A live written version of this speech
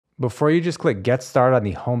Before you just click Get Started on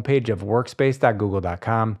the homepage of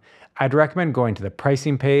workspace.google.com, I'd recommend going to the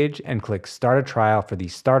pricing page and click Start a Trial for the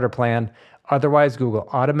starter plan. Otherwise, Google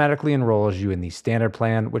automatically enrolls you in the standard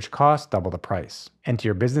plan, which costs double the price. Enter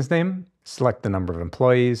your business name, select the number of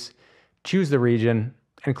employees, choose the region,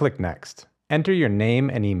 and click Next. Enter your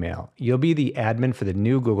name and email. You'll be the admin for the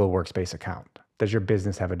new Google Workspace account. Does your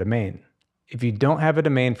business have a domain? If you don't have a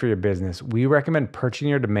domain for your business, we recommend purchasing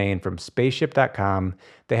your domain from spaceship.com.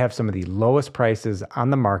 They have some of the lowest prices on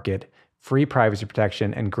the market, free privacy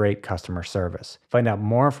protection, and great customer service. Find out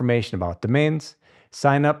more information about domains,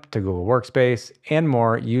 sign up to Google Workspace, and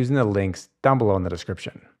more using the links down below in the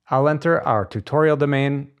description. I'll enter our tutorial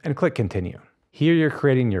domain and click Continue. Here you're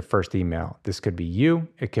creating your first email. This could be you,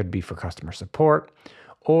 it could be for customer support,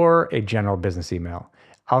 or a general business email.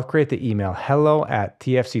 I'll create the email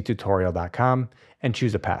hello@tfctutorial.com and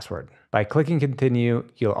choose a password. By clicking Continue,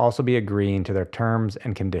 you'll also be agreeing to their terms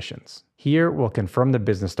and conditions. Here, we'll confirm the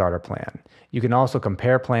business starter plan. You can also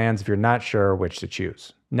compare plans if you're not sure which to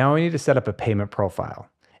choose. Now we need to set up a payment profile.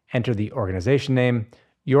 Enter the organization name,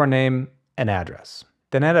 your name, and address.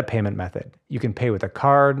 Then add a payment method. You can pay with a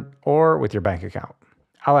card or with your bank account.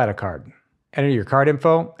 I'll add a card. Enter your card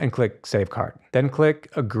info and click Save Card. Then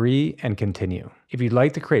click Agree and Continue. If you'd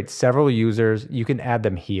like to create several users, you can add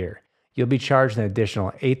them here. You'll be charged an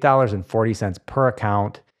additional $8.40 per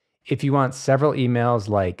account. If you want several emails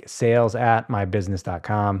like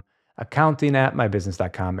sales@mybusiness.com,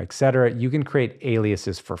 accounting@mybusiness.com, etc., you can create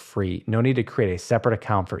aliases for free. No need to create a separate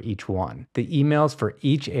account for each one. The emails for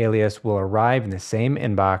each alias will arrive in the same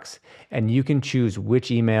inbox, and you can choose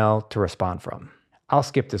which email to respond from. I'll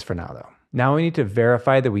skip this for now though. Now we need to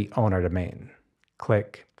verify that we own our domain.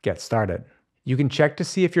 Click Get Started. You can check to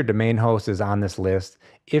see if your domain host is on this list.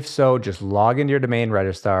 If so, just log into your domain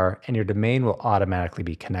registrar and your domain will automatically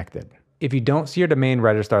be connected. If you don't see your domain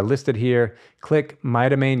registrar listed here, click My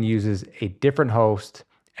Domain uses a different host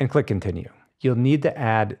and click Continue. You'll need to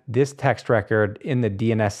add this text record in the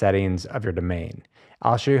DNS settings of your domain.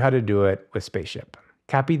 I'll show you how to do it with Spaceship.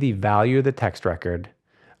 Copy the value of the text record,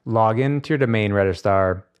 log in to your domain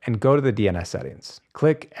registrar, and go to the DNS settings.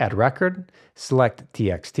 Click Add Record, select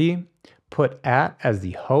TXT, put @ as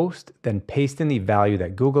the host, then paste in the value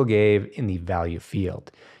that Google gave in the value field.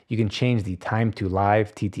 You can change the time to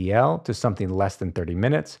live TTL to something less than 30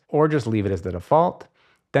 minutes, or just leave it as the default,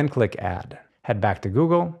 then click Add. Head back to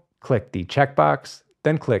Google, click the checkbox,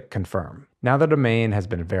 then click Confirm. Now the domain has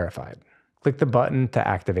been verified. Click the button to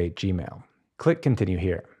activate Gmail. Click Continue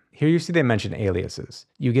here. Here you see they mention aliases.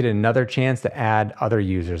 You get another chance to add other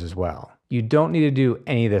users as well. You don't need to do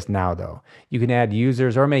any of this now though. You can add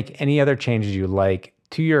users or make any other changes you like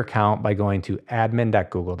to your account by going to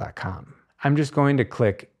admin.google.com. I'm just going to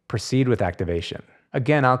click Proceed with Activation.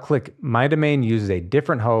 Again, I'll click My Domain uses a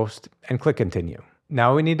different host and click Continue.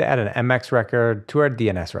 Now we need to add an MX record to our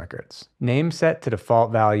DNS records. Name set to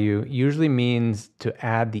default value usually means to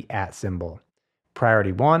add the @ symbol.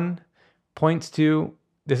 Priority 1, points to,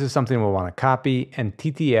 this is something we'll want to copy, and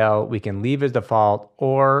TTL we can leave as default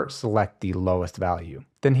or select the lowest value.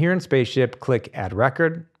 Then here in Spaceship, click Add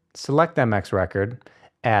Record, select MX record,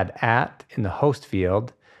 add @ in the host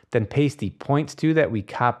field, then paste the points to that we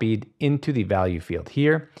copied into the value field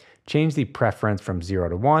here. Change the preference from 0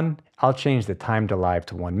 to 1. I'll change the time to live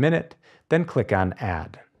to 1 minute, then click on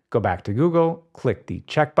Add. Go back to Google, click the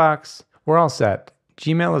checkbox. We're all set.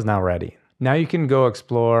 Gmail is now ready. Now you can go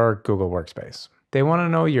explore Google Workspace. They want to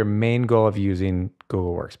know your main goal of using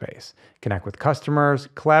Google Workspace. Connect with customers,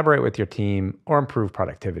 collaborate with your team, or improve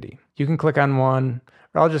productivity. You can click on one,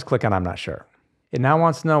 or I'll just click on I'm not sure. It now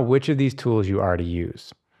wants to know which of these tools you already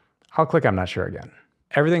use. I'll click I'm not sure again.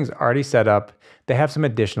 Everything's already set up. They have some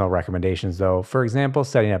additional recommendations though. For example,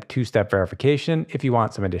 setting up two-step verification if you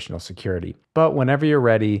want some additional security. But whenever you're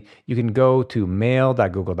ready, you can go to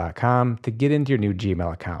mail.google.com to get into your new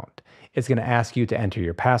Gmail account. It's going to ask you to enter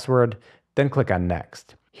your password, then click on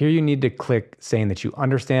Next. Here you need to click saying that you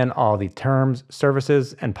understand all the terms,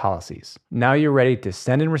 services, and policies. Now you're ready to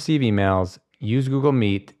send and receive emails, use Google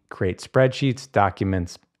Meet, create spreadsheets,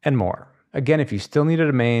 documents, and more. Again, if you still need a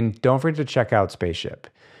domain, don't forget to check out Spaceship.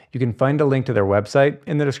 You can find a link to their website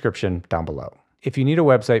in the description down below. If you need a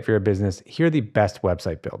website for your business, here are the best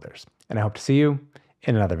website builders. And I hope to see you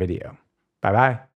in another video. Bye-bye.